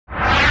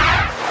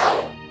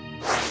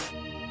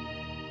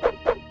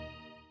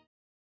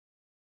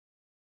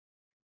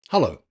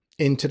Hello,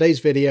 in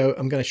today's video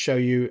I'm going to show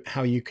you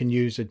how you can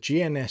use a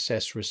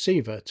GNSS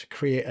receiver to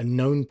create a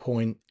known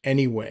point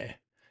anywhere.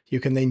 You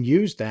can then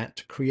use that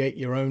to create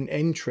your own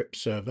NTRIP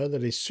server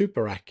that is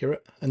super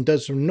accurate and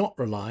does not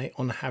rely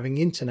on having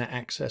internet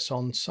access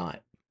on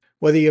site.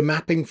 Whether you're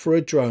mapping for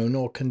a drone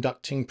or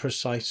conducting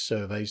precise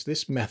surveys,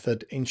 this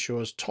method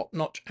ensures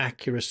top-notch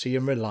accuracy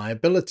and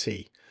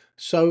reliability.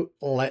 So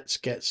let's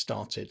get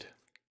started.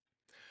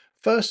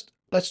 First,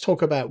 let's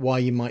talk about why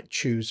you might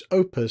choose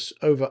OPUS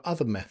over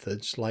other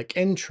methods like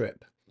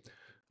NTRIP.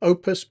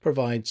 OPUS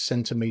provides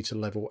centimeter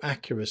level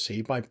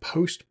accuracy by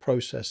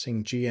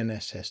post-processing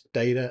GNSS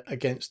data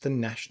against the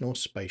National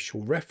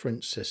Spatial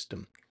Reference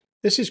System.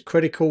 This is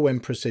critical when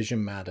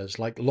precision matters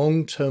like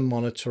long-term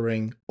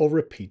monitoring or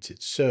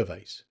repeated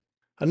surveys.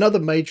 Another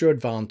major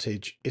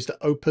advantage is that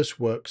OPUS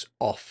works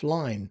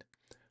offline.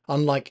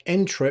 Unlike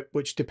NTRIP,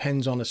 which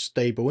depends on a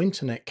stable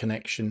internet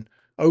connection,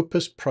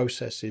 OPUS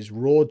processes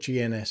raw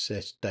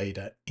GNSS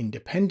data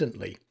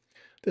independently.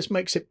 This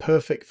makes it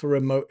perfect for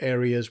remote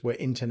areas where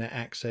internet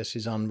access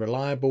is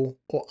unreliable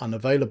or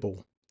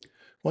unavailable.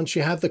 Once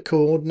you have the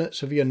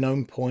coordinates of your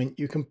known point,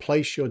 you can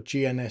place your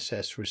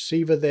GNSS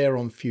receiver there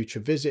on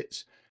future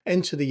visits,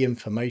 enter the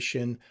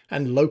information,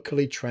 and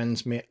locally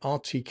transmit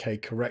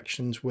RTK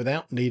corrections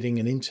without needing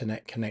an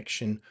internet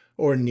connection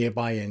or a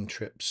nearby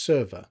NTRIP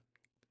server.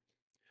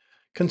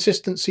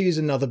 Consistency is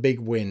another big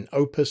win.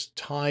 OPUS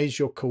ties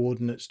your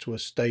coordinates to a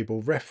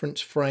stable reference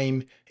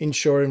frame,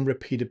 ensuring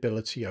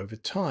repeatability over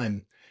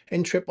time.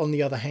 NTRIP, on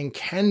the other hand,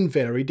 can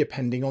vary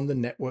depending on the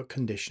network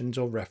conditions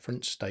or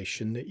reference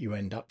station that you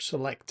end up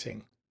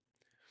selecting.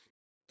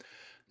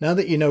 Now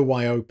that you know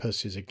why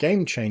OPUS is a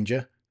game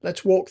changer,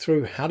 let's walk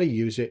through how to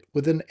use it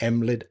with an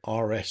Emlid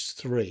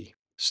RS3.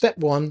 Step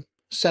 1.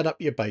 Set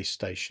up your base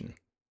station.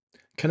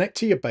 Connect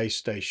to your base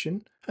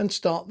station and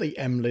start the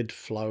Emlid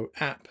Flow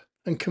app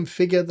and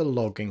configure the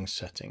logging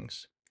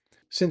settings.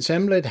 Since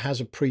Emlid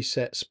has a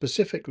preset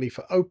specifically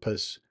for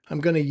OPUS,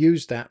 I'm going to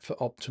use that for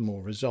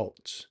optimal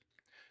results.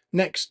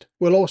 Next,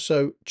 we'll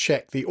also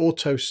check the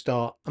auto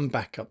start and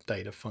backup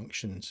data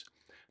functions.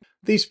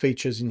 These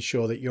features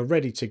ensure that you're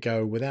ready to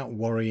go without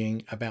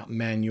worrying about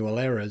manual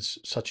errors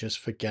such as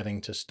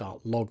forgetting to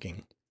start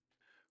logging.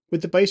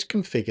 With the base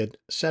configured,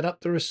 set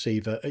up the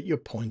receiver at your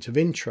point of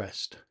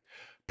interest.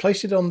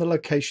 Place it on the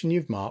location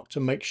you've marked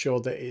and make sure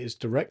that it is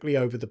directly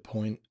over the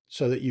point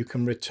so that you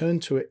can return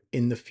to it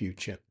in the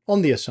future,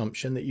 on the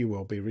assumption that you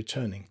will be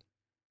returning.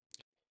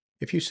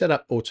 If you set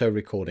up auto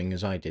recording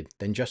as I did,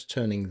 then just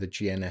turning the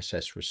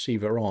GNSS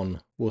receiver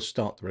on will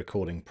start the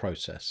recording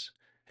process.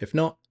 If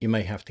not, you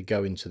may have to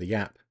go into the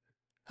app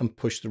and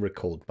push the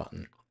record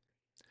button.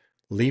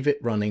 Leave it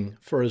running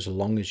for as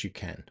long as you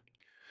can.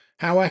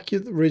 How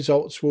accurate the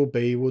results will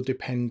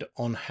depend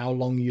on how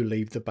long you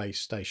leave the base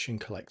station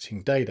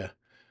collecting data.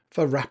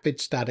 For rapid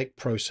static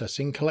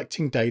processing,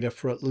 collecting data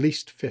for at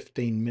least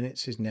 15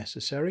 minutes is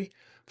necessary.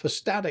 For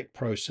static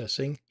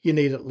processing, you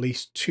need at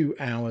least 2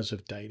 hours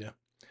of data.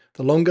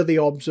 The longer the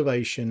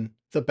observation,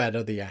 the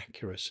better the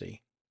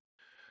accuracy.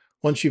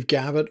 Once you've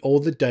gathered all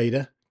the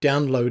data,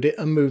 download it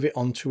and move it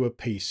onto a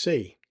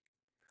PC.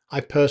 I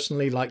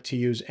personally like to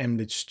use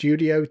Emlid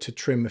Studio to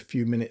trim a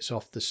few minutes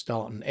off the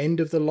start and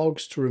end of the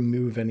logs to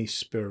remove any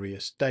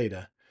spurious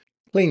data.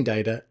 Clean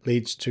data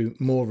leads to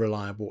more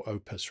reliable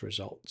OPUS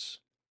results.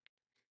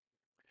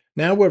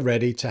 Now we're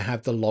ready to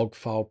have the log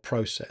file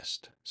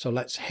processed, so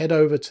let's head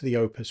over to the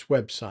OPUS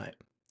website.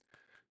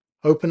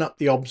 Open up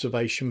the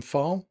observation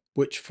file,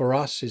 which for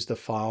us is the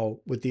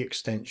file with the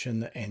extension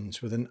that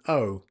ends with an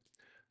O.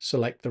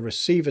 Select the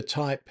receiver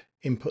type,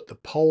 input the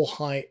pole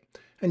height,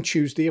 and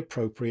choose the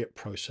appropriate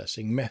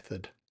processing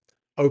method.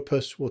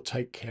 OPUS will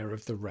take care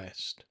of the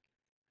rest.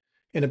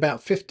 In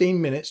about 15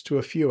 minutes to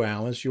a few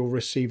hours, you'll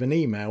receive an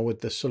email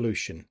with the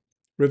solution.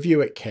 Review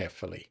it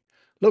carefully.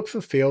 Look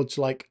for fields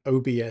like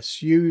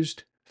OBS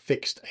used,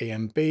 fixed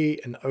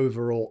AMB, and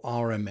overall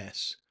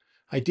RMS.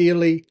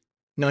 Ideally,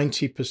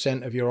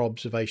 90% of your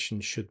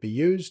observations should be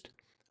used,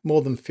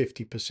 more than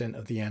 50%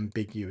 of the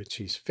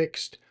ambiguities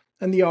fixed,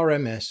 and the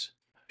RMS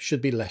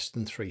should be less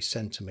than 3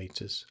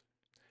 centimeters.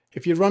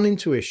 If you run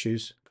into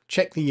issues,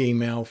 check the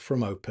email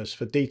from OPUS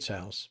for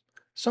details.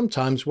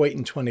 Sometimes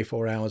waiting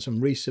 24 hours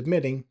and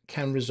resubmitting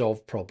can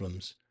resolve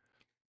problems.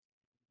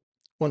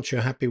 Once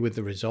you're happy with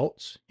the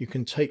results, you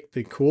can take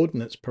the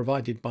coordinates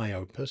provided by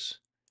OPUS,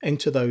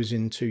 enter those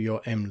into your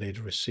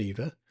Emlid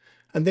receiver,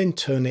 and then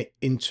turn it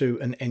into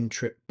an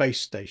NTRIP base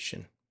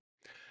station.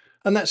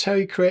 And that's how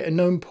you create a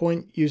known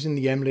point using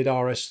the Emlid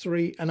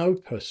RS3 and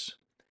OPUS.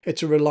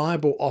 It's a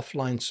reliable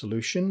offline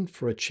solution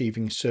for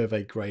achieving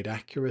survey-grade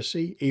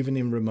accuracy, even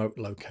in remote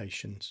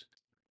locations.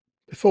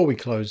 Before we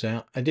close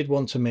out, I did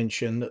want to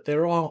mention that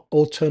there are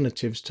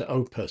alternatives to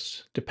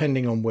OPUS,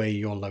 depending on where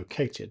you're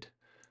located.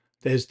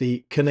 There's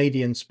the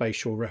Canadian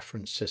Spatial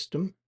Reference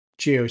System,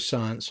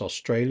 Geoscience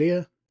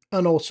Australia,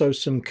 and also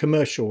some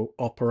commercial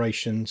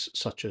operations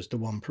such as the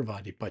one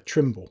provided by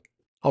Trimble.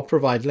 I'll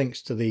provide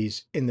links to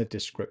these in the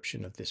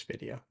description of this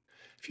video.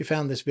 If you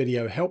found this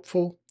video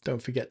helpful,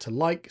 don't forget to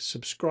like,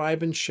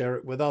 subscribe, and share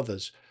it with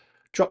others.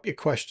 Drop your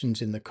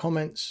questions in the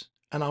comments,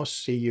 and I'll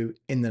see you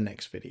in the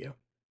next video.